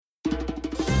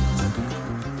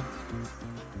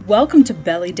Welcome to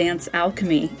Belly Dance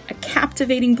Alchemy, a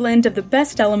captivating blend of the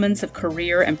best elements of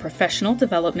career and professional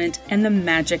development and the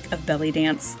magic of belly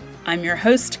dance. I'm your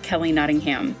host, Kelly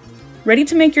Nottingham. Ready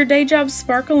to make your day job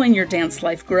sparkle and your dance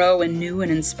life grow in new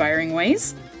and inspiring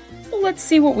ways? Well, let's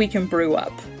see what we can brew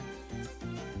up.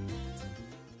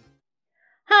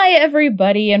 Hi,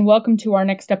 everybody, and welcome to our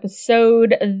next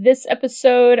episode. This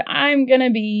episode, I'm going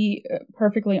to be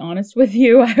perfectly honest with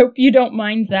you. I hope you don't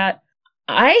mind that.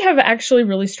 I have actually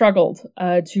really struggled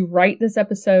to write this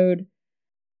episode.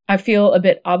 I feel a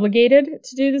bit obligated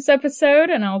to do this episode,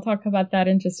 and I'll talk about that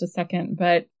in just a second.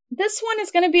 But this one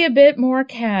is going to be a bit more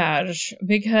cash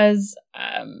because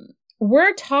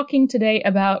we're talking today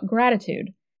about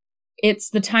gratitude.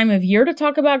 It's the time of year to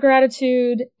talk about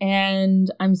gratitude,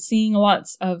 and I'm seeing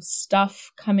lots of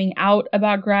stuff coming out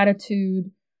about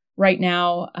gratitude right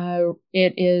now.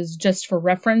 It is, just for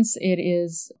reference, it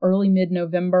is early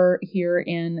mid-November here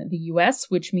in the US,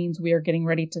 which means we are getting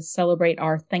ready to celebrate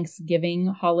our Thanksgiving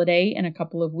holiday in a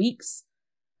couple of weeks.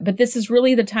 But this is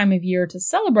really the time of year to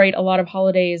celebrate a lot of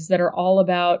holidays that are all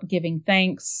about giving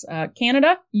thanks.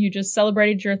 Canada, you just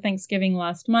celebrated your Thanksgiving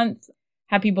last month.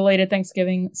 Happy belated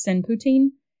Thanksgiving, Sen Poutine.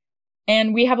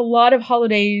 And we have a lot of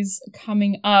holidays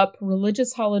coming up,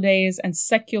 religious holidays and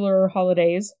secular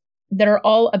holidays, that are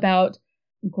all about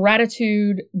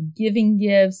gratitude, giving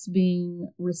gifts,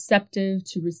 being receptive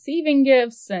to receiving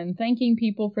gifts and thanking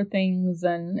people for things.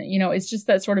 And, it's just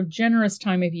that sort of generous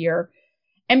time of year.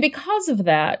 And because of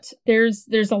that, there's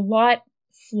a lot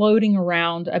floating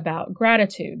around about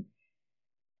gratitude.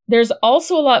 There's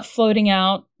also a lot floating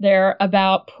out there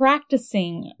about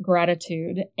practicing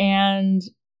gratitude. And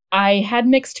I had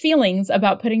mixed feelings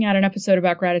about putting out an episode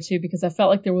about gratitude because I felt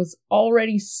like there was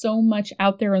already so much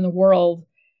out there in the world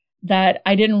that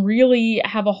I didn't really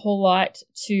have a whole lot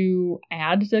to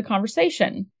add to the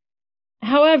conversation.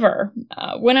 However,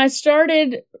 when I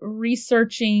started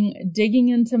researching, digging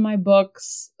into my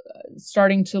books,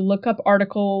 starting to look up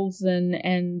articles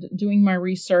and doing my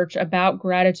research about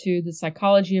gratitude, the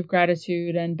psychology of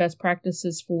gratitude and best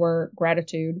practices for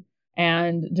gratitude,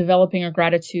 and developing a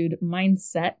gratitude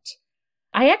mindset,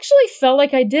 I actually felt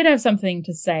like I did have something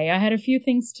to say. I had a few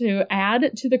things to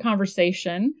add to the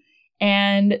conversation.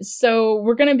 And so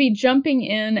we're going to be jumping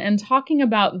in and talking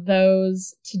about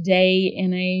those today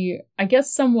in a, I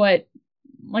guess, somewhat,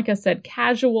 like I said,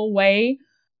 casual way,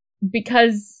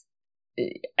 because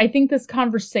I think this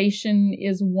conversation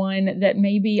is one that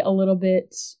may be a little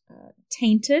bit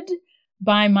tainted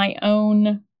by my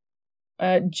own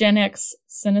Gen X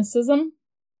cynicism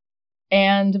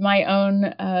and my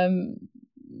own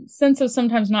sense of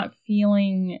sometimes not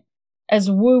feeling as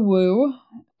woo-woo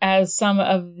as some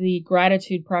of the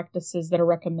gratitude practices that are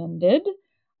recommended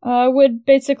would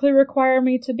basically require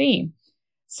me to be.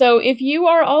 So if you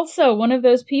are also one of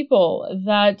those people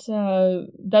that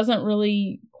doesn't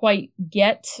really quite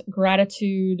get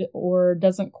gratitude or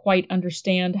doesn't quite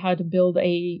understand how to build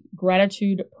a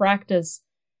gratitude practice,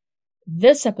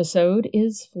 this episode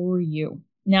is for you.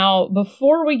 Now,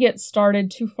 before we get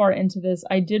started too far into this,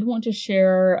 I did want to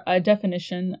share a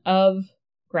definition of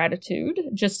gratitude,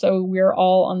 just so we're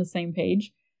all on the same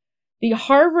page. The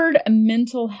Harvard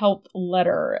Mental Health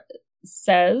Letter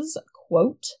says,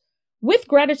 quote, "With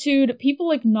gratitude,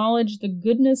 people acknowledge the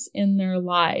goodness in their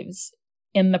lives.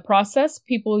 In the process,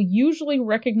 people usually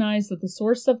recognize that the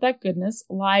source of that goodness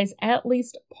lies at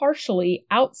least partially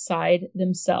outside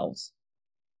themselves.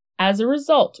 As a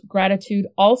result, gratitude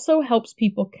also helps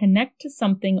people connect to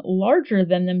something larger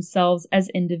than themselves as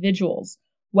individuals,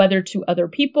 whether to other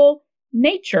people,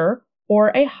 nature,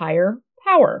 or a higher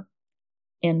power."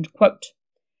 End quote.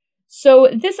 So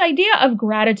this idea of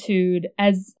gratitude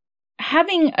as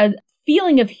having a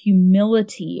feeling of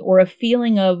humility or a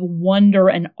feeling of wonder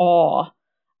and awe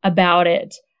about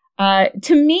it,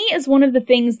 to me is one of the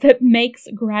things that makes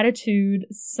gratitude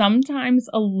sometimes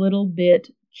a little bit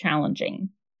challenging.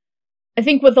 I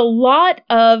think with a lot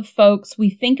of folks, we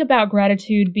think about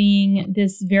gratitude being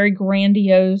this very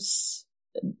grandiose,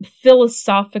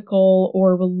 philosophical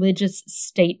or religious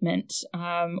statement,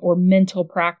 or mental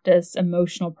practice,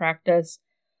 emotional practice,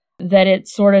 that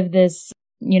it's sort of this,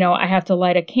 I have to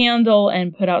light a candle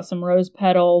and put out some rose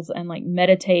petals and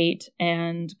meditate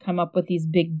and come up with these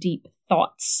big, deep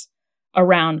thoughts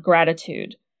around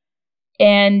gratitude.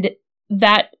 And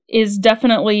that is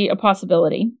definitely a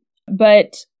possibility.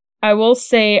 But I will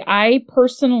say I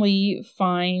personally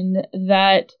find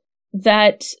that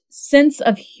sense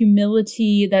of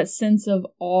humility, that sense of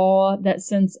awe, that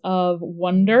sense of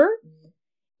wonder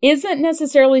isn't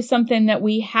necessarily something that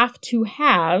we have to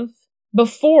have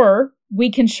before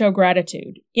we can show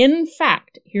gratitude. In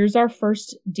fact, here's our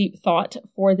first deep thought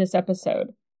for this episode.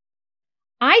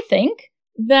 I think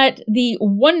that the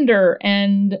wonder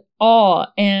and awe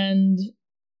and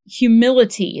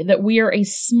humility that we are a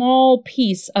small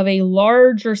piece of a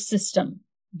larger system,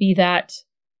 be that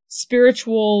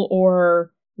spiritual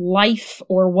or life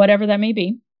or whatever that may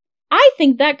be, I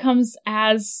think that comes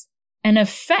as an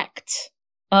effect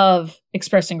of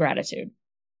expressing gratitude.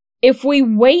 If we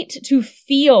wait to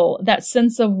feel that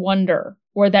sense of wonder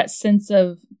or that sense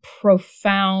of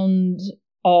profound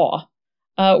awe,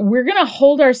 we're going to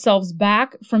hold ourselves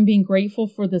back from being grateful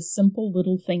for the simple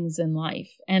little things in life.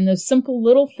 And those simple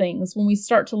little things, when we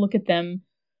start to look at them,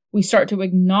 we start to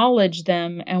acknowledge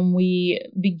them, and we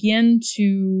begin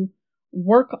to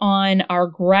work on our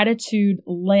gratitude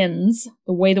lens,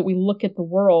 the way that we look at the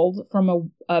world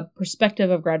from a perspective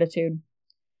of gratitude,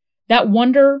 that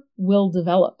wonder will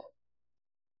develop.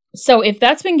 So if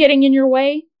that's been getting in your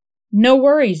way, no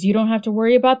worries. You don't have to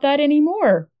worry about that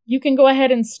anymore. You can go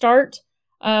ahead and start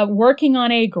working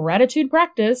on a gratitude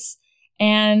practice,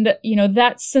 and,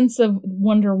 that sense of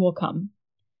wonder will come.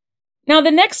 Now,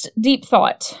 the next deep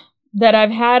thought that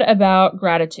I've had about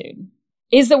gratitude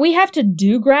is that we have to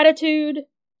do gratitude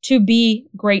to be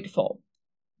grateful.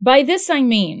 By this, I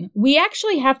mean, we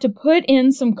actually have to put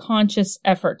in some conscious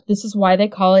effort. This is why they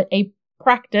call it a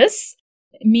practice,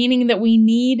 meaning that we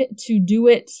need to do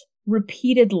it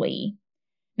repeatedly.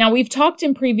 Now, we've talked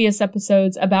in previous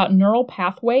episodes about neural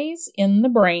pathways in the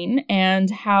brain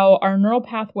and how our neural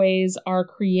pathways are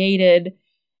created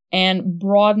and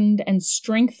broadened and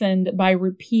strengthened by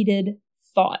repeated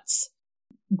thoughts.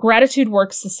 Gratitude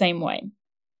works the same way.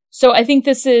 So I think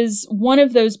this is one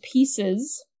of those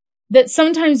pieces that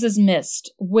sometimes is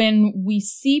missed when we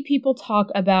see people talk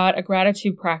about a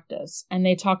gratitude practice and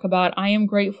they talk about, I am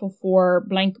grateful for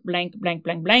blank, blank, blank,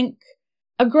 blank, blank.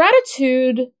 A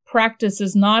gratitude practice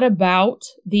is not about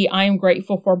the I am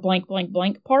grateful for blank, blank,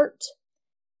 blank part.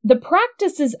 The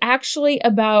practice is actually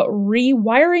about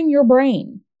rewiring your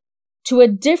brain to a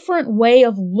different way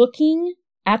of looking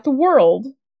at the world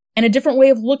and a different way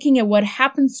of looking at what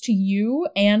happens to you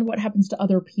and what happens to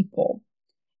other people.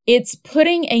 It's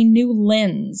putting a new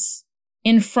lens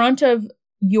in front of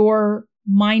your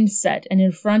mindset and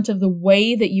in front of the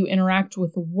way that you interact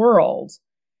with the world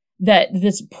that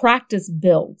this practice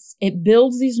builds. It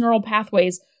builds these neural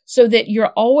pathways so that you're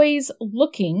always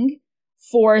looking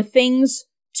for things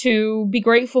to be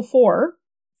grateful for,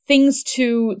 things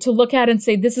to look at and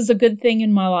say, this is a good thing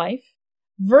in my life,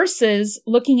 versus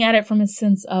looking at it from a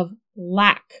sense of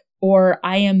lack or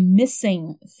I am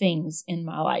missing things in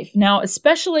my life. Now,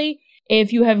 especially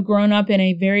if you have grown up in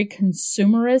a very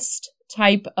consumerist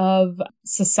type of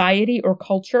society or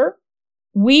culture,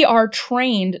 we are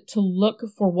trained to look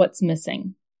for what's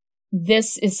missing.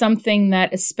 This is something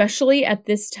that, especially at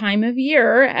this time of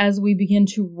year, as we begin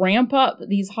to ramp up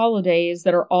these holidays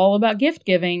that are all about gift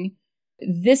giving,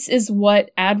 this is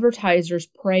what advertisers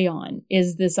prey on,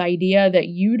 is this idea that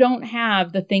you don't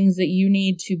have the things that you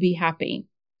need to be happy.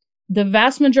 The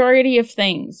vast majority of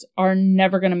things are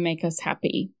never going to make us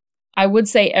happy. I would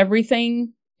say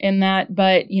everything in that,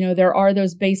 but, there are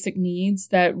those basic needs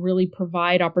that really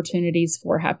provide opportunities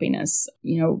for happiness.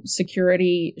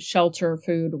 Security, shelter,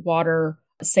 food, water,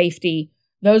 safety.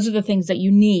 Those are the things that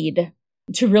you need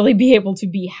to really be able to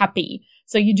be happy.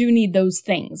 So you do need those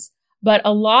things. But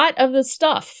a lot of the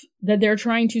stuff that they're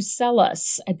trying to sell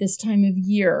us at this time of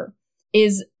year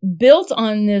is built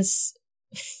on this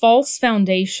false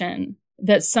foundation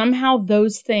that somehow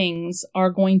those things are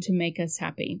going to make us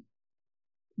happy.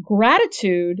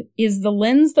 Gratitude is the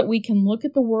lens that we can look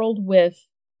at the world with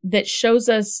that shows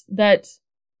us that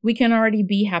we can already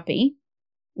be happy.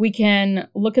 We can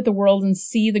look at the world and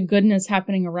see the goodness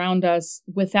happening around us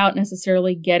without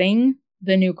necessarily getting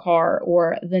the new car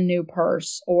or the new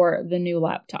purse or the new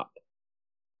laptop.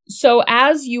 So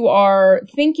as you are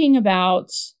thinking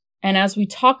about, and as we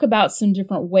talk about some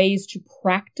different ways to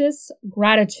practice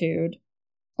gratitude,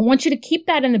 I want you to keep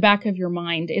that in the back of your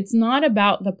mind. It's not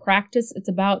about the practice, it's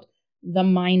about the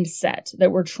mindset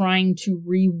that we're trying to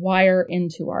rewire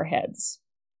into our heads.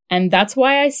 And that's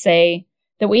why I say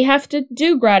that we have to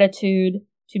do gratitude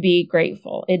to be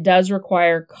grateful. It does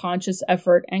require conscious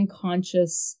effort and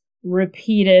conscious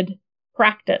repeated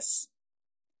practice.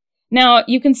 Now,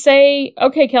 you can say,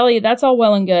 okay, Kelly, that's all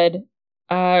well and good.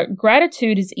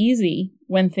 Gratitude is easy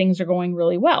when things are going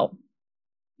really well.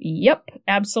 Yep,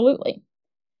 absolutely.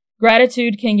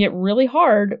 Gratitude can get really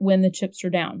hard when the chips are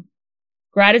down.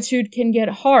 Gratitude can get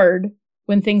hard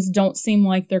when things don't seem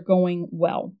like they're going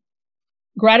well.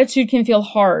 Gratitude can feel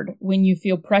hard when you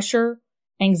feel pressure,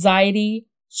 anxiety,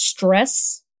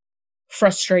 stress,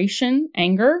 frustration,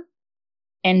 anger,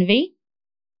 envy.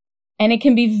 And it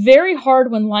can be very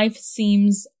hard when life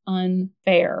seems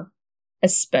unfair,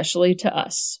 especially to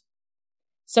us.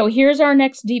 So here's our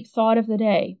next deep thought of the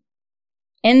day.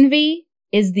 Envy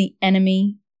is the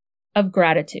enemy of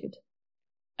gratitude.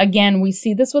 Again, we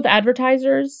see this with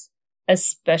advertisers,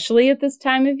 especially at this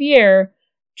time of year,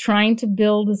 trying to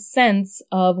build a sense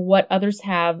of what others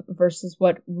have versus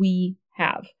what we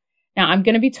have. Now, I'm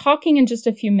going to be talking in just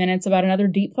a few minutes about another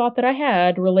deep thought that I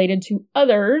had related to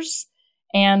others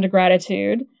and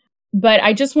gratitude, but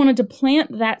I just wanted to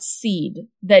plant that seed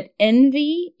that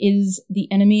envy is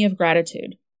the enemy of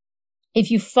gratitude.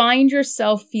 If you find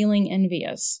yourself feeling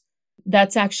envious,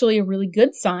 that's actually a really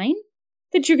good sign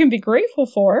that you can be grateful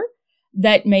for,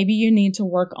 that maybe you need to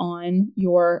work on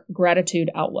your gratitude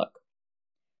outlook.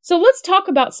 So let's talk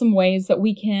about some ways that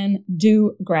we can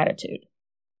do gratitude.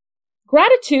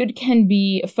 Gratitude can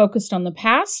be focused on the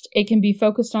past, it can be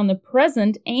focused on the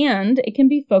present, and it can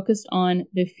be focused on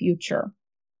the future.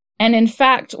 And in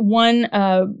fact, one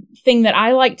thing that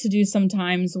I like to do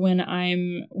sometimes when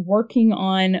I'm working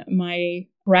on my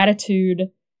gratitude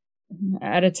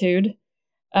attitude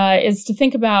is to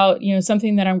think about,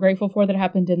 something that I'm grateful for that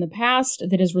happened in the past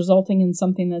that is resulting in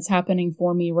something that's happening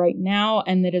for me right now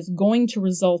and that is going to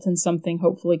result in something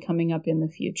hopefully coming up in the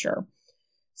future.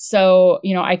 So,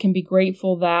 I can be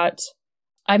grateful that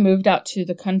I moved out to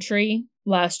the country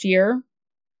last year.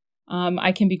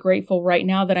 I can be grateful right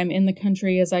now that I'm in the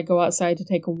country as I go outside to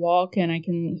take a walk and I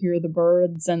can hear the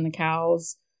birds and the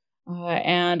cows.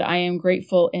 And I am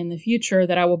grateful in the future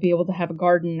that I will be able to have a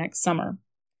garden next summer.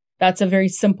 That's a very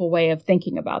simple way of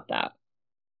thinking about that.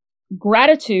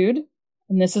 Gratitude,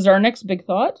 and this is our next big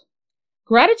thought,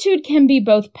 gratitude can be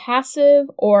both passive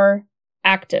or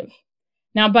active.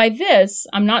 Now, by this,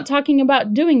 I'm not talking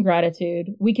about doing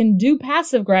gratitude. We can do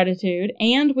passive gratitude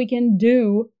and we can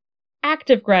do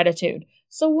active gratitude.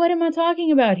 So what am I talking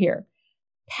about here?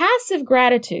 Passive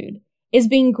gratitude is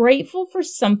being grateful for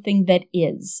something that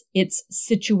is. It's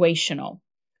situational.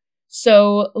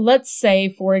 So let's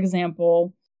say, for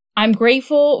example, I'm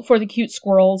grateful for the cute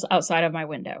squirrels outside of my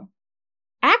window.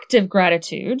 Active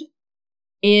gratitude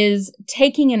is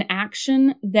taking an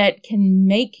action that can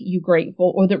make you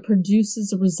grateful or that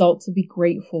produces a result to be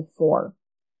grateful for.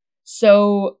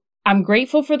 So I'm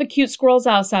grateful for the cute squirrels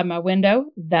outside my window.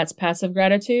 That's passive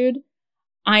gratitude.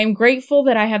 I am grateful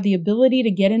that I have the ability to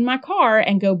get in my car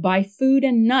and go buy food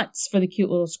and nuts for the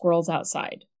cute little squirrels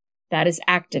outside. That is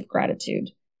active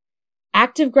gratitude.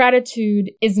 Active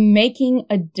gratitude is making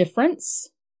a difference.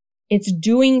 It's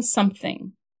doing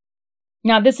something.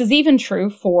 Now, this is even true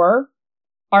for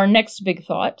our next big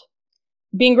thought,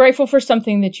 being grateful for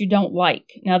something that you don't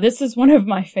like. Now, this is one of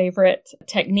my favorite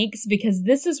techniques because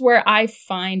this is where I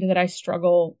find that I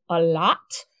struggle a lot.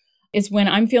 It's when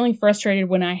I'm feeling frustrated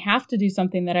when I have to do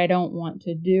something that I don't want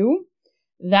to do.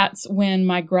 That's when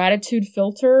my gratitude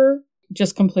filter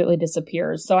just completely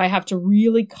disappears. So I have to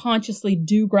really consciously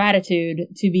do gratitude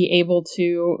to be able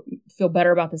to feel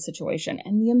better about the situation.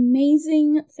 And the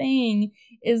amazing thing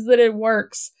is that it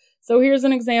works. So here's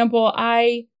an example.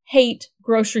 I hate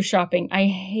grocery shopping. I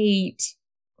hate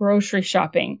grocery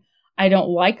shopping. I don't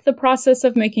like the process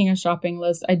of making a shopping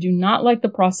list. I do not like the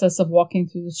process of walking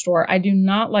through the store. I do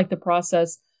not like the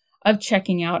process of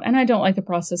checking out. And I don't like the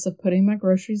process of putting my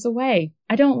groceries away.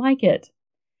 I don't like it.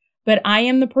 But I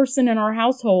am the person in our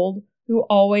household who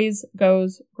always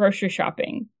goes grocery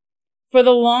shopping. For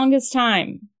the longest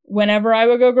time, whenever I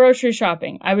would go grocery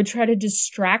shopping, I would try to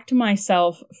distract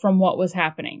myself from what was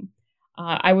happening.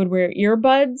 I would wear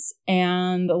earbuds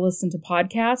and listen to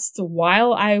podcasts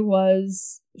while I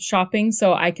was shopping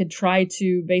so I could try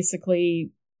to basically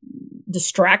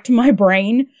distract my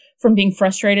brain from being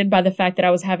frustrated by the fact that I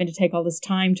was having to take all this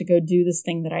time to go do this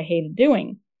thing that I hated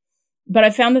doing. But I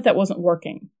found that wasn't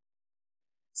working.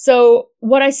 So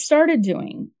what I started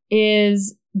doing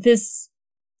is this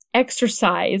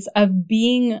exercise of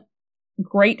being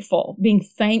grateful, being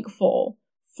thankful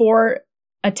for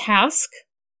a task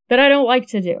that I don't like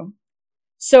to do.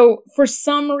 So for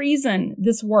some reason,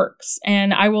 this works,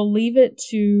 and I will leave it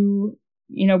to,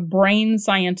 brain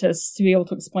scientists to be able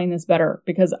to explain this better,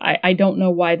 because I don't know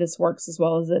why this works as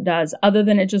well as it does, other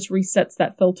than it just resets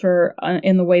that filter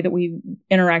in the way that we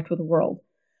interact with the world.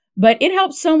 But it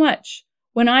helps so much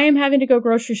when I am having to go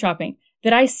grocery shopping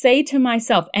that I say to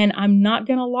myself, and I'm not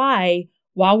going to lie,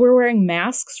 while we're wearing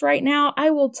masks right now, I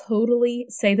will totally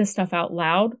say this stuff out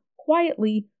loud,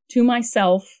 quietly to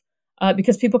myself,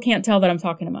 because people can't tell that I'm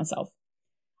talking to myself.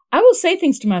 I will say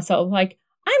things to myself like,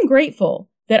 I'm grateful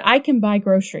that I can buy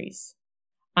groceries.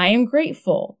 I am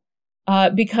grateful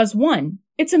Because one,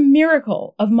 it's a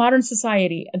miracle of modern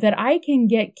society that I can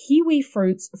get kiwi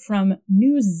fruits from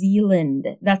New Zealand.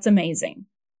 That's amazing.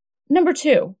 Number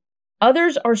two,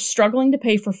 others are struggling to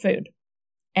pay for food.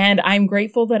 And I'm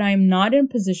grateful that I am not in a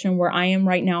position where I am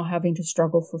right now having to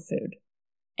struggle for food.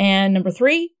 And number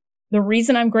three, the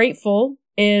reason I'm grateful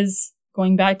is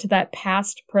going back to that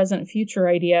past, present, future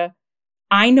idea.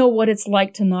 I know what it's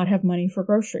like to not have money for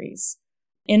groceries.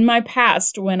 In my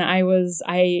past, when I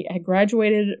had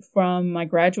graduated from my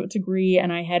graduate degree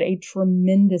and I had a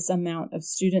tremendous amount of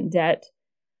student debt,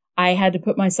 I had to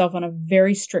put myself on a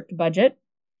very strict budget.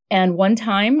 And one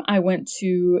time I went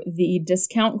to the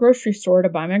discount grocery store to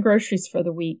buy my groceries for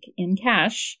the week in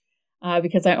cash,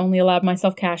 because I only allowed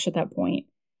myself cash at that point.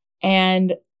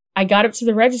 And I got up to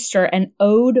the register and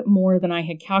owed more than I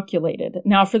had calculated.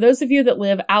 Now, for those of you that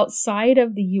live outside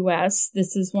of the US,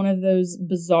 this is one of those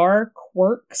bizarre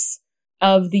quirks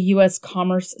of the US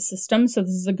commerce system. So this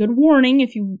is a good warning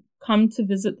if you come to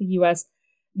visit the US.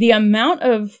 The amount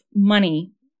of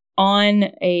money on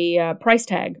a price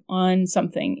tag on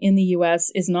something in the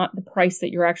US is not the price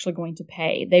that you're actually going to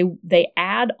pay. They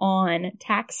add on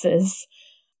taxes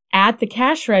at the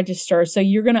cash register, so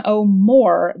you're going to owe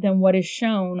more than what is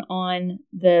shown on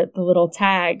the little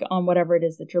tag on whatever it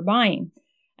is that you're buying.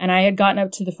 And I had gotten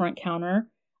up to the front counter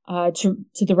to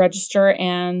the register,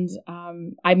 and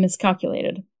I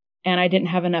miscalculated, and I didn't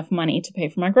have enough money to pay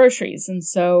for my groceries. And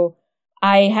so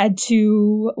I had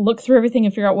to look through everything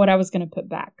and figure out what I was going to put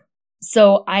back.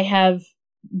 So I have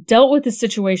dealt with this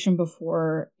situation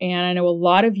before, and I know a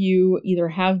lot of you either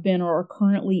have been or are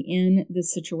currently in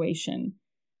this situation.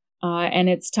 And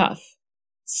it's tough.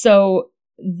 So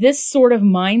this sort of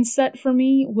mindset for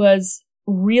me was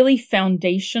really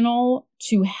foundational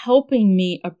to helping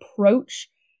me approach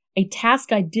a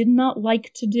task I did not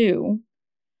like to do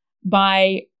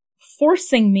by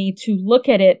forcing me to look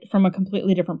at it from a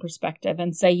completely different perspective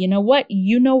and say, you know what?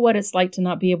 You know what it's like to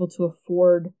not be able to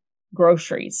afford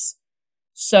groceries.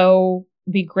 So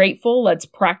be grateful. Let's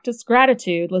practice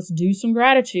gratitude. Let's do some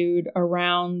gratitude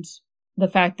around the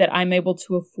fact that I'm able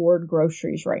to afford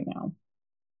groceries right now.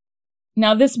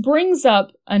 Now, this brings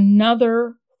up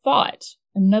another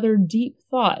deep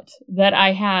thought that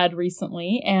I had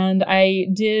recently, and I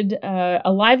did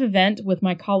a live event with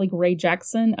my colleague Ray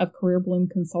Jackson of Career Bloom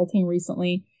Consulting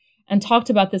recently and talked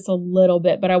about this a little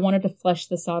bit, but I wanted to flesh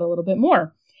this out a little bit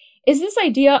more. Is this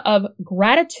idea of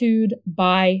gratitude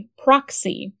by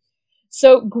proxy.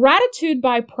 So gratitude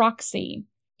by proxy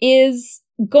is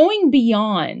going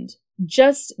beyond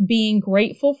just being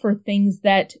grateful for things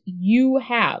that you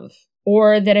have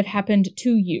or that have happened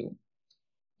to you.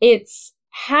 It's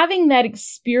having that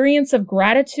experience of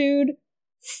gratitude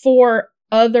for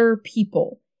other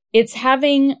people. It's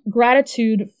having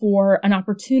gratitude for an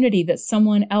opportunity that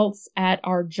someone else at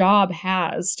our job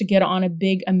has to get on a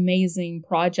big, amazing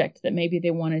project that maybe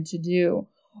they wanted to do,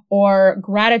 or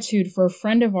gratitude for a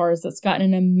friend of ours that's gotten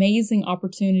an amazing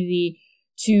opportunity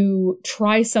to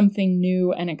try something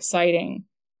new and exciting.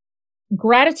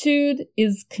 Gratitude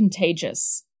is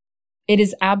contagious. It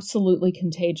is absolutely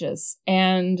contagious.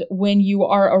 And when you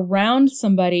are around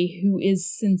somebody who is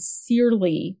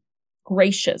sincerely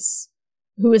gracious,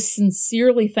 who is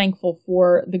sincerely thankful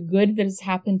for the good that has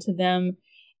happened to them,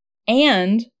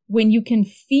 and when you can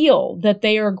feel that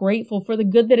they are grateful for the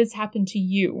good that has happened to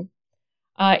you,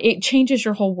 it changes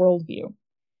your whole worldview.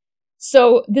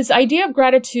 So this idea of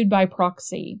gratitude by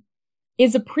proxy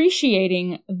is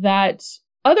appreciating that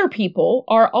other people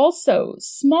are also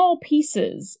small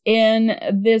pieces in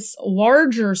this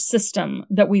larger system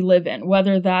that we live in,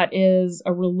 whether that is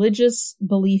a religious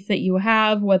belief that you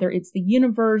have, whether it's the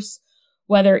universe,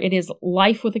 whether it is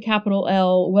life with a capital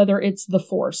L, whether it's the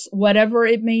force, whatever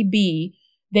it may be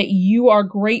that you are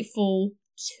grateful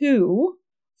to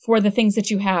for the things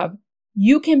that you have.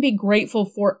 You can be grateful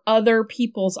for other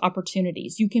people's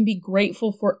opportunities. You can be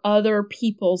grateful for other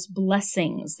people's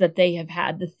blessings that they have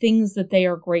had, the things that they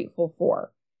are grateful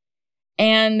for.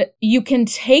 And you can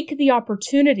take the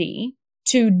opportunity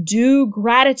to do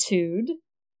gratitude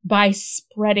by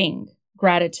spreading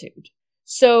gratitude.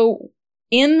 So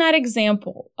in that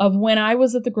example of when I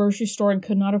was at the grocery store and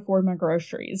could not afford my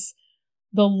groceries,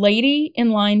 the lady in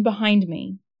line behind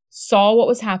me saw what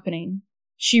was happening.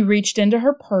 She reached into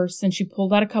her purse and she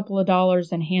pulled out a couple of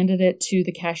dollars and handed it to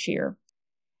the cashier.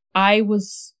 I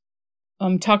was,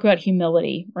 talk about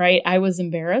humility, right? I was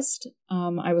embarrassed.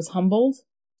 I was humbled.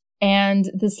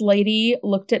 And this lady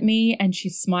looked at me and she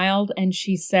smiled and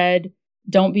she said,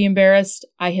 "Don't be embarrassed.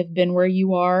 I have been where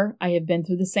you are. I have been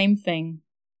through the same thing."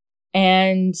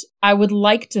 And I would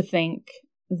like to think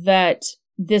that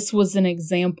this was an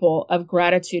example of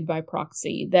gratitude by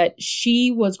proxy, that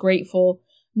she was grateful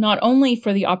not only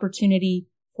for the opportunity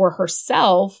for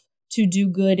herself to do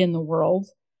good in the world,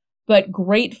 but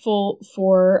grateful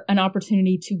for an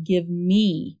opportunity to give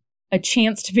me a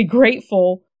chance to be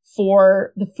grateful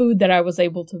for the food that I was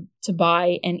able to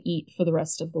buy and eat for the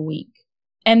rest of the week.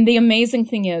 And the amazing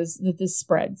thing is that this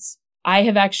spreads. I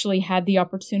have actually had the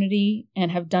opportunity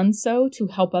and have done so to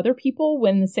help other people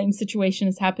when the same situation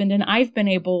has happened. And I've been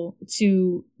able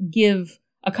to give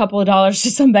a couple of dollars to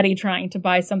somebody trying to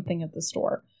buy something at the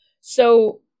store.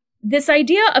 So this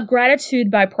idea of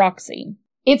gratitude by proxy,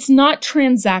 it's not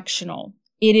transactional.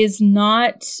 It is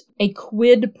not a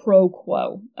quid pro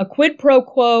quo. A quid pro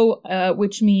quo,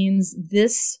 which means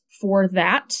this for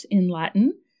that in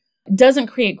Latin, doesn't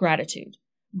create gratitude.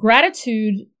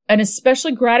 Gratitude, and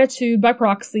especially gratitude by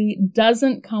proxy,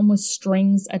 doesn't come with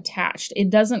strings attached. It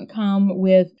doesn't come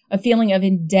with a feeling of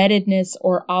indebtedness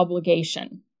or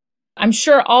obligation. I'm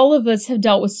sure all of us have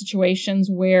dealt with situations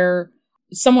where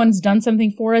someone's done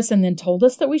something for us and then told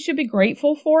us that we should be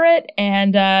grateful for it.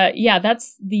 And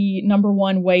that's the number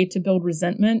one way to build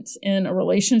resentment in a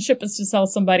relationship, is to tell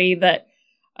somebody that,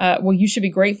 you should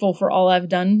be grateful for all I've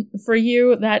done for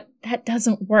you. That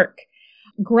doesn't work.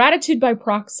 Gratitude by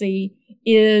proxy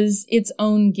is its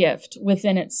own gift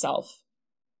within itself.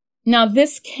 Now,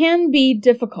 this can be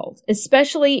difficult,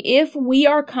 especially if we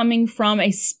are coming from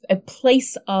a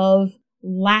place of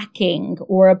lacking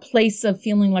or a place of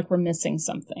feeling like we're missing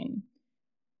something.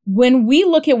 When we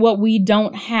look at what we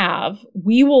don't have,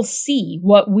 we will see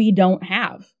what we don't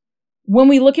have. When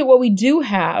we look at what we do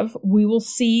have, we will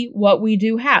see what we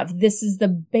do have. This is the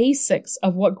basics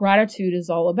of what gratitude is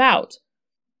all about.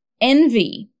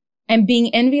 Envy and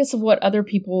being envious of what other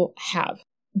people have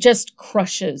just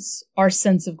crushes our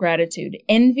sense of gratitude.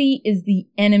 Envy is the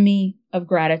enemy of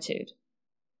gratitude.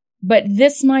 But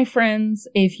this, my friends,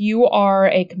 if you are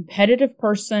a competitive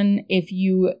person, if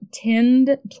you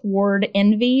tend toward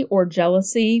envy or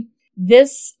jealousy,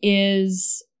 this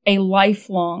is a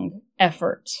lifelong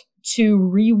effort to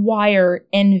rewire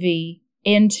envy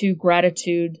into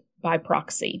gratitude by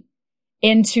proxy,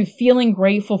 into feeling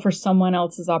grateful for someone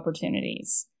else's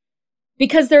opportunities.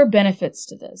 Because there are benefits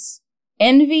to this.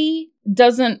 Envy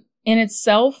doesn't in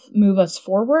itself move us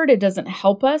forward. It doesn't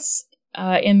help us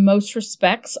in most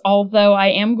respects, although I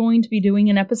am going to be doing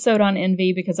an episode on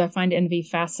envy because I find envy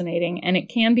fascinating and it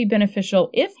can be beneficial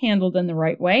if handled in the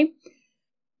right way.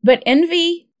 But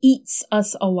envy eats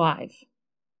us alive.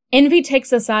 Envy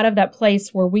takes us out of that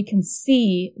place where we can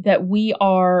see that we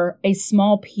are a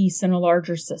small piece in a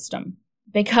larger system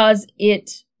because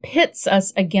it pits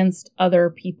us against other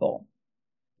people.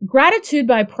 Gratitude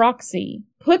by proxy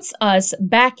puts us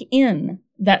back in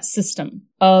that system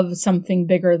of something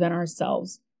bigger than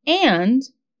ourselves. And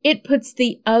it puts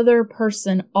the other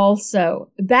person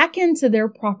also back into their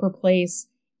proper place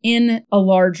in a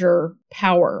larger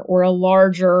power or a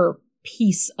larger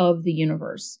piece of the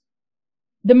universe.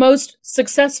 The most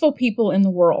successful people in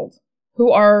the world,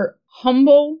 who are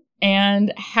humble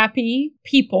and happy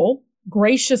people,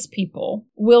 gracious people,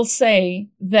 will say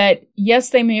that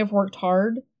yes, they may have worked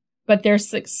hard, but their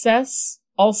success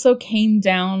also came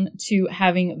down to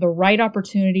having the right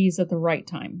opportunities at the right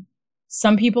time.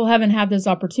 Some people haven't had those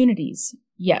opportunities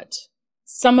yet.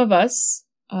 Some of us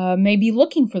may be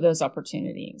looking for those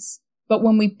opportunities. But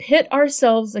when we pit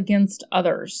ourselves against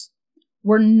others,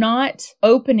 we're not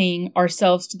opening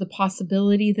ourselves to the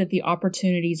possibility that the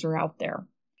opportunities are out there.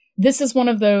 This is one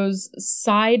of those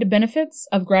side benefits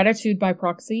of gratitude by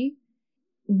proxy.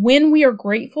 When we are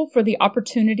grateful for the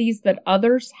opportunities that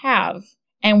others have,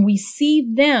 and we see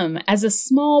them as a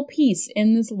small piece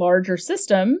in this larger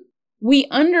system, we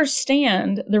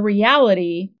understand the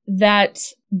reality that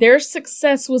their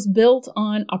success was built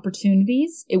on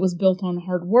opportunities. It was built on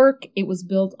hard work. It was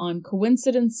built on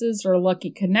coincidences or lucky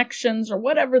connections or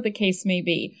whatever the case may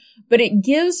be. But it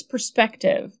gives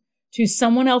perspective to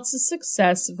someone else's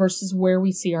success versus where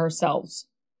we see ourselves.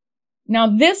 Now,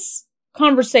 this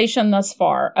conversation thus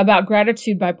far about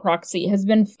gratitude by proxy has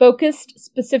been focused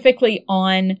specifically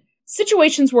on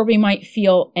situations where we might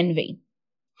feel envy.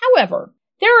 However,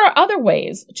 there are other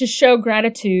ways to show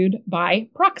gratitude by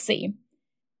proxy,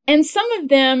 and some of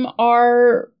them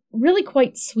are really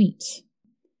quite sweet.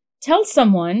 Tell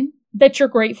someone that you're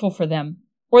grateful for them,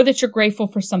 or that you're grateful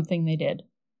for something they did.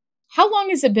 How long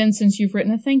has it been since you've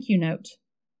written a thank you note?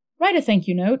 Write a thank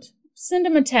you note. Send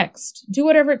them a text. Do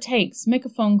whatever it takes. Make a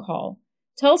phone call.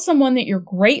 Tell someone that you're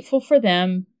grateful for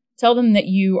them. Tell them that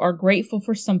you are grateful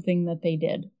for something that they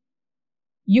did.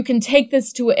 You can take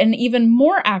this to an even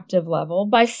more active level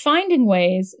by finding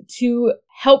ways to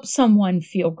help someone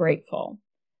feel grateful.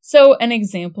 So an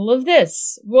example of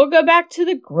this, we'll go back to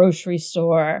the grocery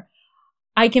store.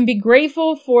 I can be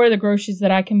grateful for the groceries that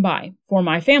I can buy for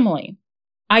my family.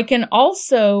 I can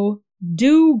also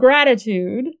do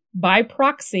gratitude by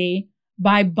proxy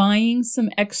by buying some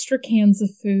extra cans of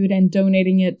food and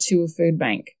donating it to a food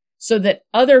bank so that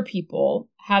other people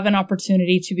have an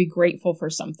opportunity to be grateful for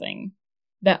something,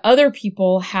 that other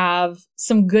people have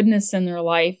some goodness in their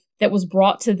life that was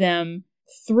brought to them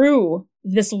through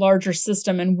this larger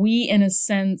system. And we, in a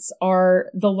sense, are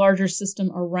the larger system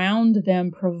around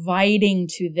them, providing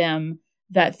to them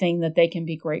that thing that they can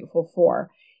be grateful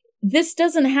for. This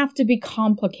doesn't have to be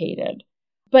complicated,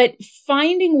 but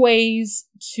finding ways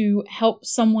to help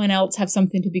someone else have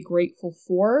something to be grateful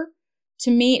for, to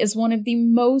me, is one of the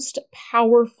most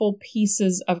powerful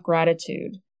pieces of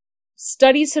gratitude.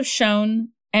 Studies have shown,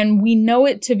 and we know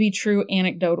it to be true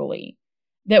anecdotally,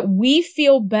 that we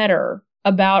feel better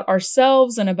about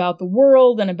ourselves and about the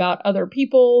world and about other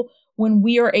people when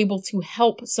we are able to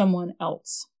help someone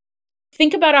else.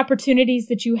 Think about opportunities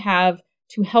that you have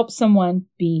to help someone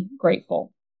be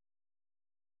grateful.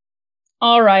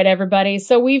 All right, everybody.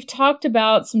 So we've talked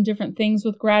about some different things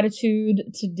with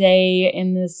gratitude today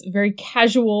in this very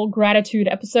casual gratitude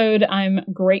episode. I'm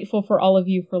grateful for all of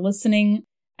you for listening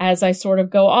as I sort of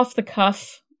go off the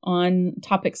cuff on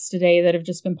topics today that have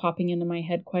just been popping into my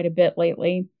head quite a bit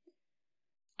lately.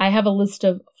 I have a list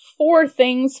of 4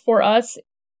 things for us.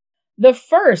 The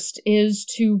first is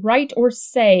to write or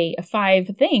say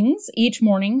 5 things each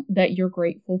morning that you're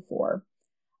grateful for.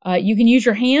 You can use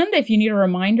your hand if you need a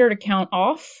reminder to count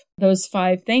off those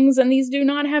 5 things, and these do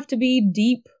not have to be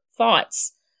deep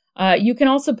thoughts. You can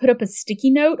also put up a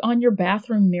sticky note on your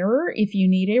bathroom mirror if you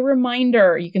need a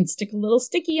reminder. You can stick a little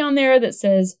sticky on there that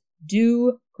says,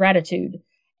 "Do gratitude."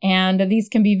 And these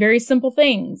can be very simple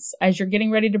things. As you're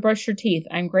getting ready to brush your teeth,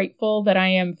 I'm grateful that I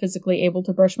am physically able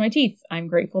to brush my teeth. I'm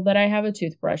grateful that I have a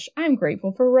toothbrush. I'm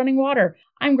grateful for running water.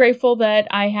 I'm grateful that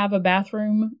I have a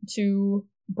bathroom to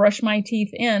brush my teeth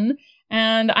in.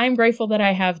 And I'm grateful that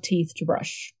I have teeth to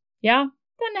brush. Yeah,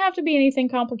 doesn't have to be anything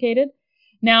complicated.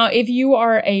 Now, if you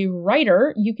are a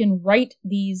writer, you can write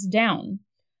these down.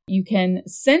 You can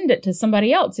send it to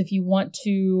somebody else if you want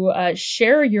to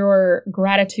share your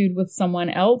gratitude with someone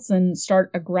else and start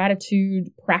a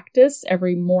gratitude practice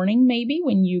every morning, maybe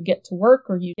when you get to work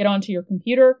or you get onto your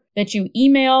computer, that you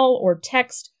email or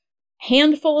text a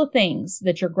handful of things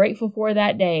that you're grateful for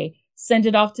that day. Send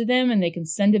it off to them and they can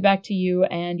send it back to you,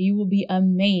 and you will be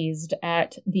amazed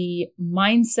at the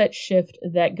mindset shift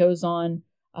that goes on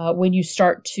when you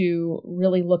start to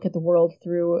really look at the world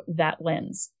through that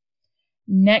lens.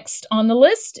 Next on the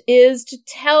list is to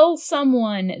tell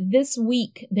someone this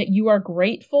week that you are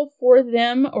grateful for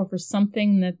them or for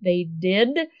something that they did.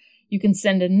 You can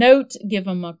send a note, give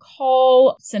them a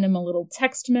call, send them a little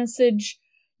text message.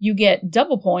 You get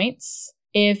double points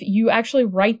if you actually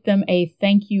write them a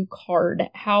thank you card.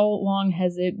 How long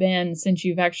has it been since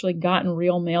you've actually gotten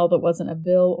real mail that wasn't a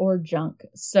bill or junk?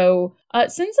 So send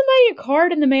somebody a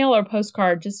card in the mail or a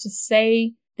postcard just to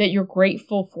say that you're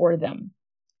grateful for them.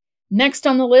 Next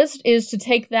on the list is to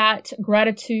take that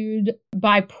gratitude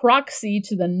by proxy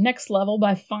to the next level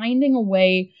by finding a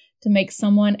way to make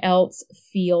someone else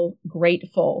feel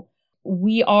grateful.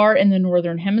 We are in the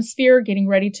Northern Hemisphere getting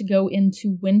ready to go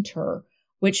into winter,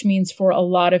 which means for a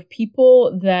lot of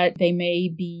people that they may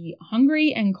be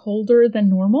hungry and colder than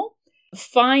normal.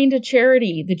 Find a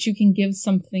charity that you can give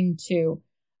something to.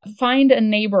 Find a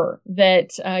neighbor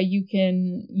that you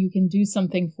can do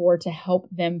something for to help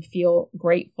them feel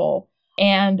grateful.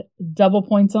 And double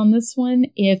points on this one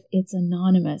if it's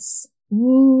anonymous.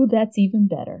 Ooh, that's even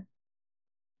better.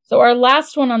 So our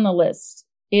last one on the list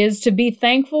is to be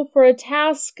thankful for a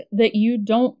task that you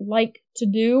don't like to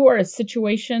do or a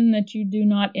situation that you do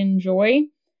not enjoy.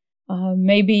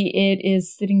 Maybe it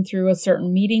is sitting through a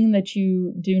certain meeting that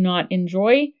you do not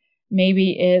enjoy.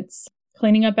 Maybe it's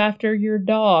cleaning up after your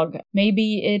dog.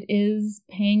 Maybe it is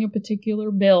paying a particular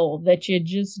bill that you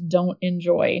just don't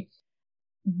enjoy.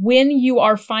 When you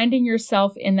are finding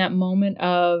yourself in that moment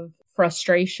of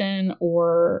frustration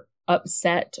or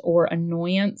upset or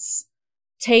annoyance,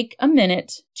 take a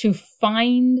minute to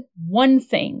find one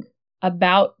thing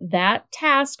about that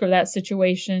task or that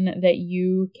situation that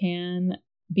you can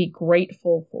be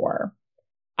grateful for.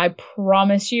 I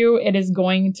promise you it is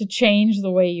going to change the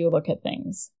way you look at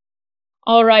things.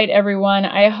 All right, everyone.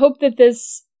 I hope that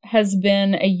this has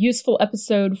been a useful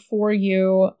episode for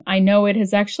you. I know it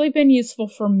has actually been useful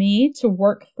for me to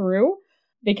work through,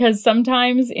 because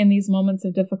sometimes in these moments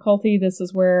of difficulty, this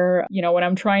is where, when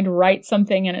I'm trying to write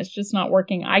something and it's just not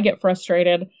working, I get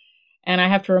frustrated and I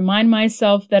have to remind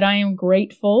myself that I am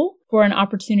grateful for an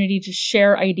opportunity to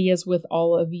share ideas with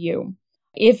all of you.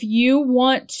 If you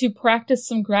want to practice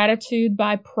some gratitude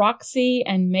by proxy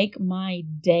and make my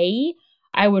day,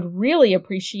 I would really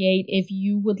appreciate if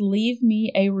you would leave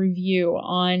me a review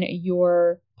on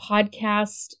your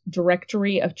podcast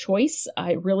directory of choice.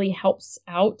 It really helps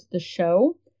out the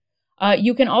show.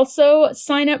 You can also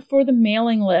sign up for the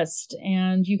mailing list,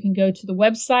 and you can go to the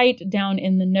website down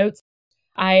in the notes.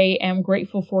 I am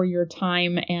grateful for your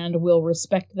time and will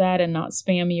respect that and not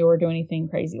spam you or do anything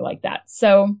crazy like that.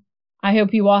 So I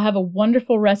hope you all have a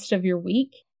wonderful rest of your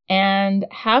week and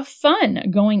have fun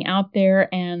going out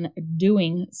there and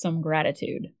doing some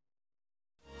gratitude.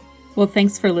 Well,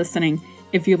 thanks for listening.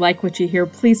 If you like what you hear,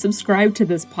 please subscribe to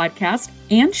this podcast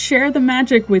and share the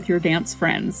magic with your dance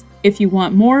friends. If you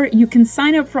want more, you can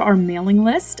sign up for our mailing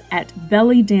list at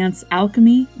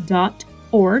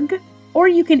bellydancealchemy.org, or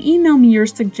you can email me your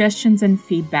suggestions and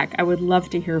feedback. I would love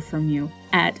to hear from you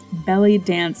at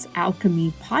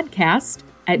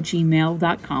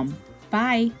bellydancealchemypodcast@gmail.com.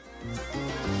 Bye.